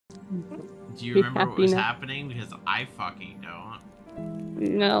Do you remember what was happening? Because I fucking don't.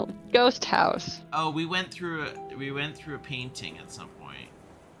 No, ghost house. Oh, we went through a painting at some point.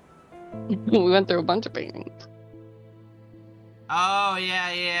 We went through a bunch of paintings. Oh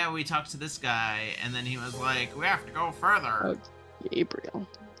yeah. We talked to this guy, and then he was like, "We have to go further." Oh, Gabriel.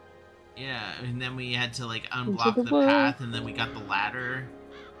 Yeah, and then we had to like unblock the path, and then we got the ladder.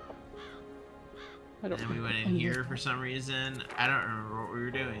 And then we went in here for some reason. I don't remember what we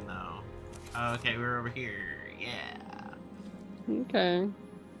were doing though. Oh, okay, we were over here. Yeah. Okay.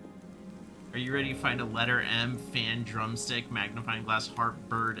 Are you ready to find a letter M, fan, drumstick, magnifying glass, heart,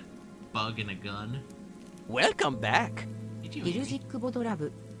 bird, bug, and a gun? Welcome back. Thank you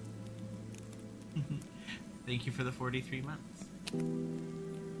for the 43 months.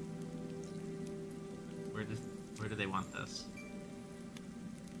 Where do they want this?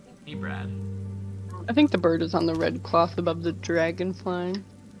 Hey, Brad. I think the bird is on the red cloth above the dragonfly. I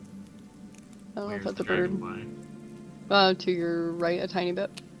don't know if that's a bird. To your right a tiny bit.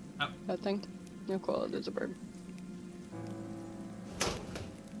 Oh. That thing. Yeah, cool, it is a bird.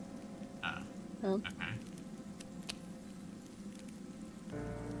 Oh. Okay.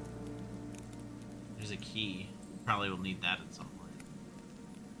 There's a key. Probably will need that at some point.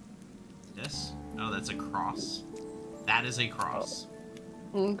 This? Oh, that's a cross. That is a cross.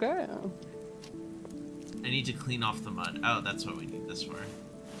 Oh. Okay. I need to clean off the mud. Oh, that's what we need this for.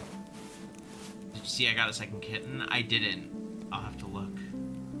 Did you see I got a second kitten? I didn't. I'll have to look.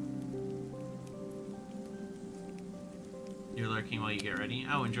 You're lurking while you get ready?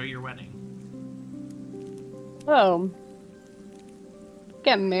 Oh, enjoy your wedding. Oh.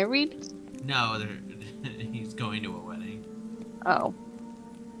 Get married? No, he's going to a wedding. Oh.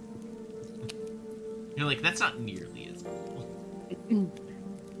 You're like, that's not nearly as cool.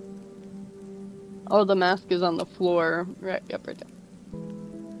 Oh, the mask is on the floor. Right, yep, right there.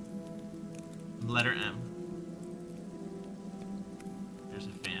 Letter M. There's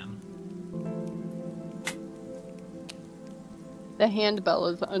a fan. The handbell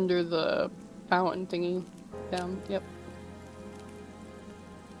is under the fountain thingy. Down, yep.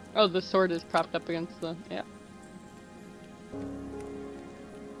 Oh, the sword is propped up against the, yeah.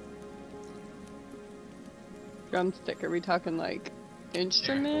 Drumstick, are we talking like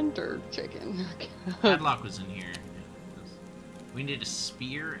instrument or chicken? Padlock was in here. We need a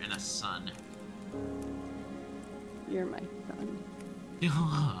spear and a sun. You're my son.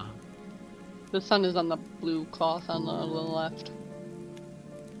 The sun is on the blue cloth on the left.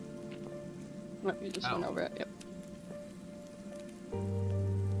 Oh, you just went over it, yep.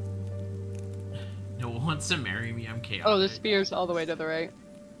 No one wants to marry me, I'm chaotic. Oh, the spear's all the way to the right.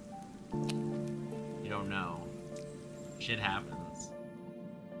 You don't know. Shit happens.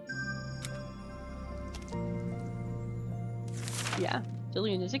 Yeah,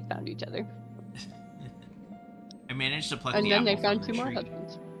 Jilly and Izzy found each other. I managed to pluck and the then apple they found from two the more tree.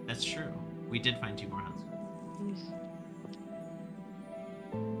 husbands. That's true. We did find two more husbands.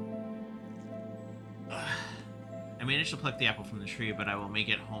 I managed to pluck the apple from the tree, but I will make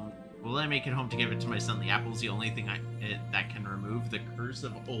it home. Will I make it home to give it to my son? The apple is the only thing that can remove the curse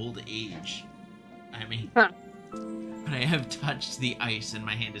of old age. I mean, but I have touched the ice, and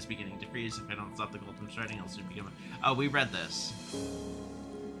my hand is beginning to freeze. If I don't stop the cold from starting, I'll soon become. Oh, we read this.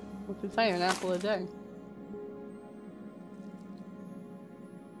 What's it say? An apple a day.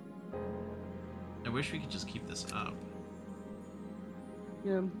 I wish we could just keep this up.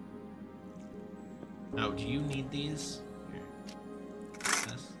 Yeah. Oh, do you need these? Here.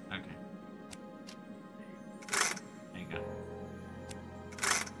 This? Okay. There you go.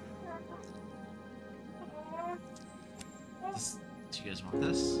 Do you guys want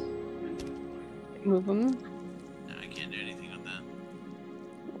this? Move them. No, I can't do anything with that.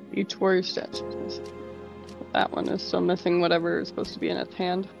 Each warrior statue. That one is still missing whatever is supposed to be in its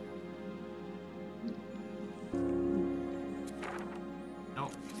hand.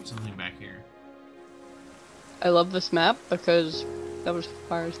 Oh, something back here. I love this map because that was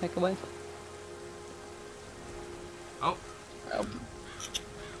far as heck away. Oh. Oh.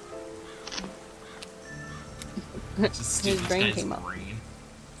 His brain came up.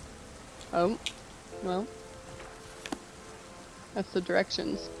 Oh. Well. That's the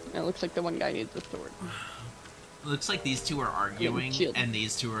directions. It looks like the one guy needs a sword. It looks like these two are arguing, and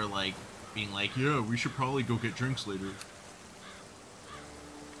these two are like being like, "Yeah, we should probably go get drinks later."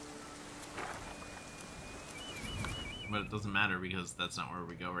 But it doesn't matter because that's not where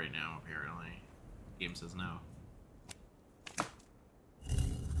we go right now, apparently. The game says no.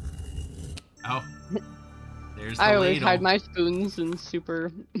 Oh. There's the I always ladle. hide my spoons in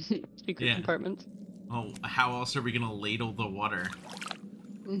super secret compartments. Oh, how else are we gonna ladle the water?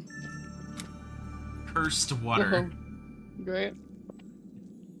 Cursed water. Great.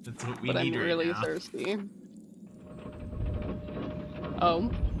 That's what we But need I'm right really now. thirsty.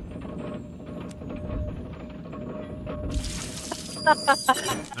 Oh.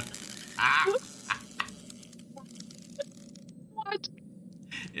 Ah! What?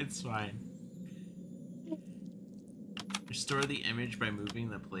 It's fine. Restore the image by moving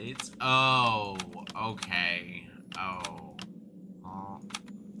the plates. Oh, okay. Oh. Oh.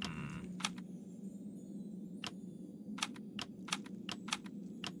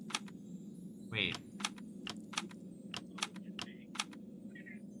 Wait.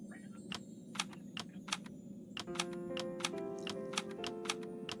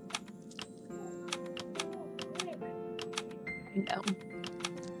 No.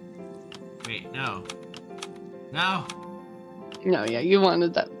 Wait, no. No! No, yeah, you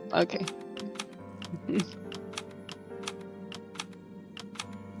wanted that. Okay. Like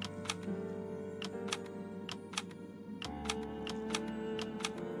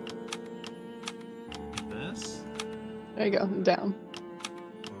this? There you go. Down.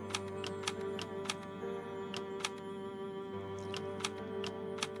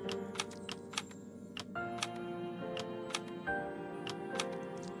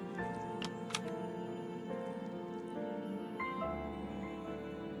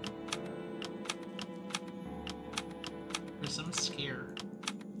 I'm scared.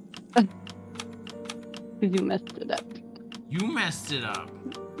 You messed it up. You messed it up.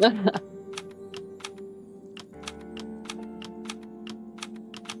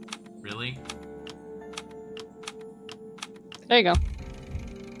 Really? There you go.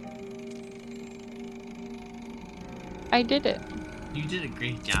 I did it. You did a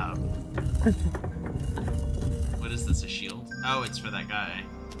great job. What is this, a shield? Oh, it's for that guy.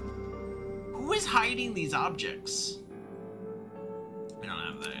 Who is hiding these objects? We don't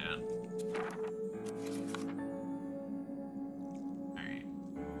have that yet. Alright.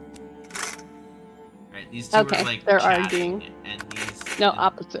 Alright, these two Okay, are like they're chatting, arguing. and these... No,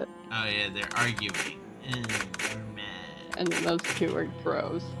 opposite. Oh yeah, they're arguing. They're mad. And then those two are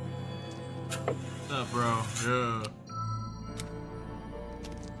bros. What's up, bro? Yeah.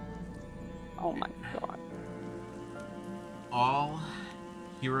 Oh my god. All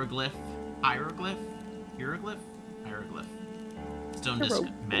hieroglyph, hieroglyph, hieroglyph. Stone disc,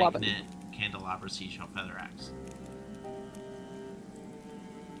 magnet, candelabra, seashell, feather axe.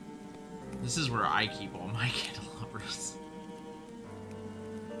 This is where I keep all my candelabras.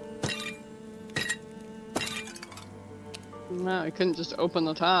 No, I couldn't just open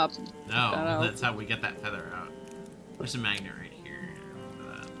the top. No, that's how we get that feather out. There's a magnet right here. For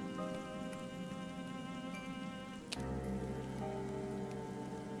that.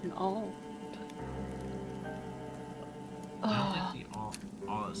 No. I don't think the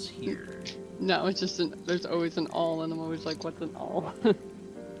all is here. No, it's just there's always an all, and I'm always like, what's an all?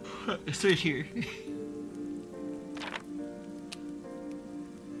 It's right here.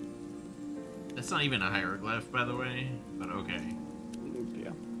 That's not even a hieroglyph, by the way, but okay.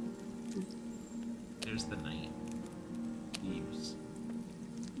 Yeah. There's the knight. Leaves.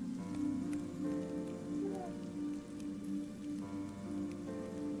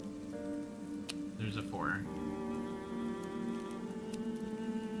 There's a 4.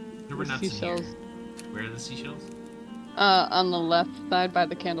 There were nuts in here. Where are the seashells? On the left side by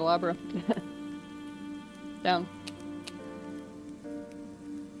the candelabra. Down.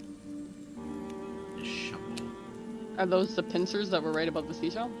 A shovel. Are those the pincers that were right above the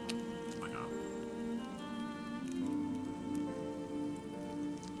seashell? Oh my god.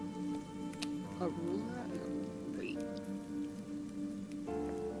 A ruler and a weight.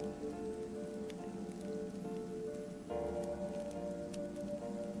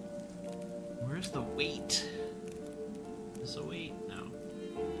 Where's the weight? Is a weight? No.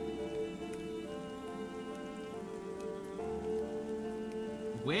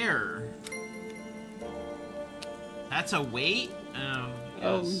 Where? That's a weight?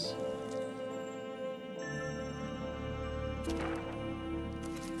 Yes.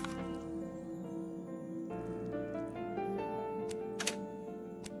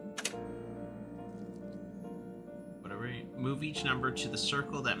 Move each number to the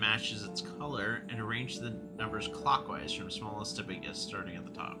circle that matches its color and arrange the numbers clockwise from smallest to biggest, starting at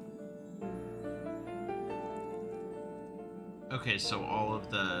the top. Okay, so all of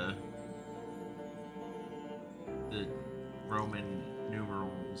the Roman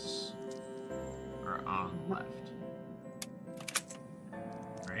numerals are on the left.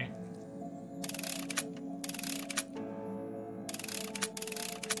 Right?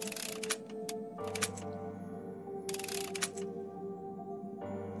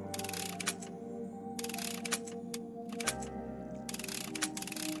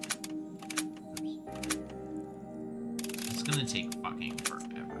 gonna take fucking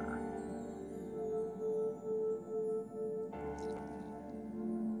forever.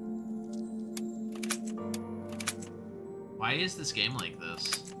 Why is this game like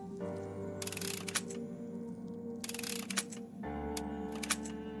this?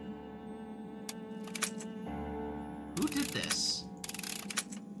 Who did this?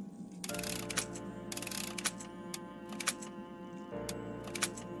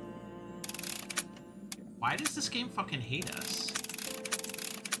 Why does this game fucking hate us?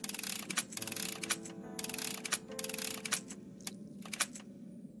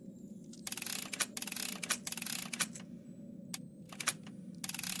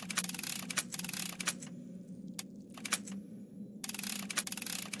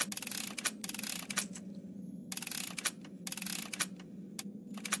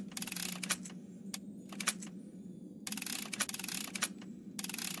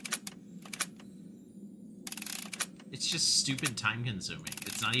 It's just stupid time consuming.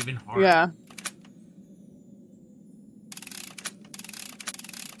 It's not even hard. Yeah.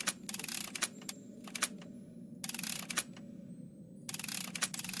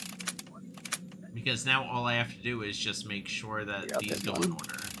 Because now all I have to do is just make sure that these go in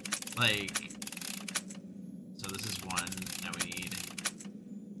order. Like, so this is 1. Now we need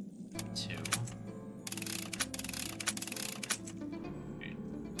 2. Okay.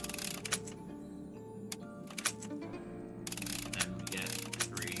 Then we get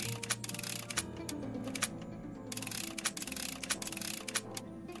 3.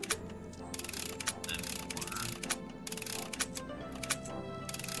 Then 4.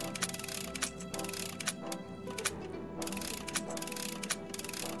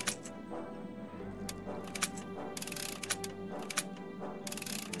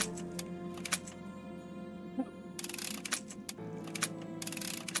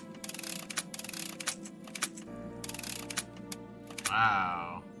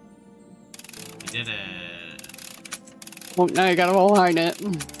 Wow. We did it. Well, now you gotta align it.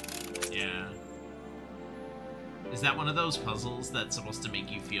 Yeah. Is that one of those puzzles that's supposed to make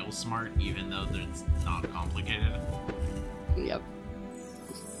you feel smart even though it's not complicated? Yep.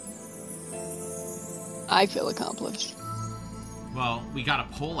 I feel accomplished. Well, we got a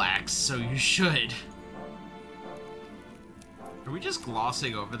poleaxe, so you should. Are we just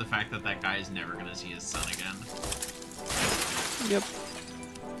glossing over the fact that that guy is never gonna see his son again? Yep.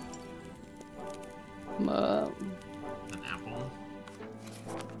 An apple.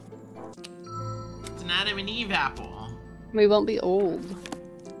 It's an Adam and Eve apple. We won't be old.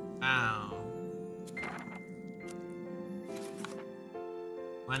 Oh.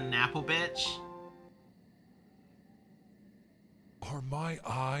 Want an apple, bitch? Are my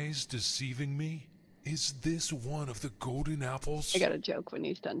eyes deceiving me? Is this one of the golden apples? I got a joke when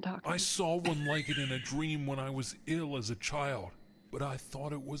he's done talking. I saw one like it in a dream when I was ill as a child, but I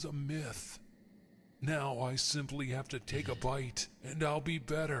thought it was a myth. Now I simply have to take a bite, and I'll be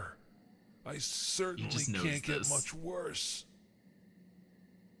better. I certainly can't get much worse.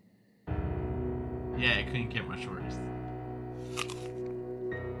 Yeah, it couldn't get much worse.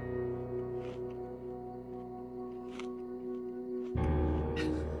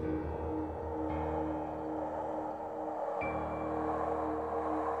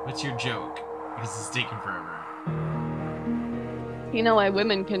 What's your joke? Because it's taking forever. You know why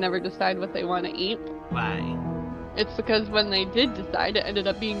women can never decide what they want to eat? Why? It's because when they did decide, it ended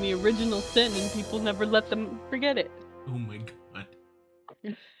up being the original sin, and people never let them forget it. Oh my god.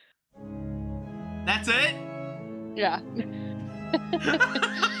 That's it? Yeah.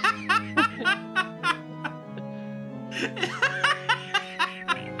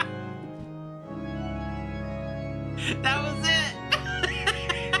 That was it!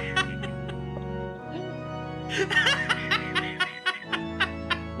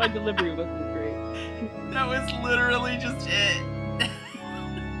 My delivery wasn't great. That was literally just it.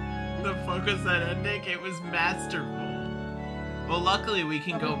 The fuck was that ending? It was masterful. Well, luckily we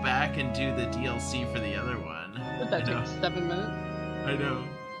can go back and do the DLC for the other one. Would that take 7 minutes? I know.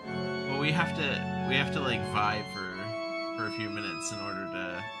 Well, we have to like vibe for a few minutes in order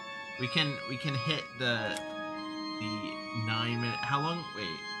to. We can hit the 9-minute. How long?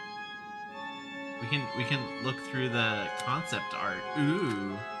 Wait. We can look through the concept art.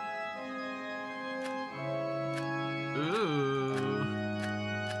 Ooh. Ooh.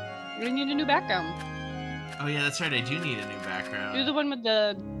 We need a new background. Oh yeah, that's right. I do need a new background. Do the one with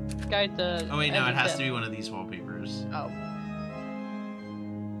the guy at the. Oh wait, no, it has to be one of these wallpapers. Oh.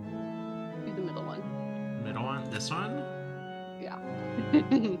 Do the middle one. Middle one? This one? Yeah.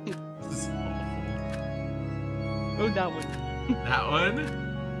 This is awful. Oh, that one. That one?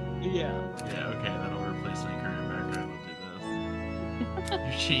 Yeah. Yeah, okay, that'll replace my current background. We'll do this.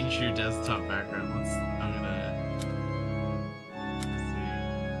 You changed your desktop background. I'm gonna see.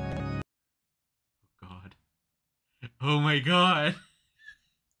 Oh god. Oh my god.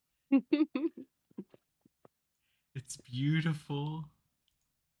 It's beautiful.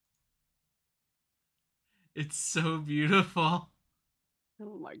 It's so beautiful.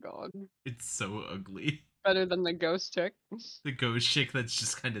 Oh my god. It's so ugly. Better than the ghost chick. The ghost chick that's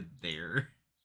just kind of there.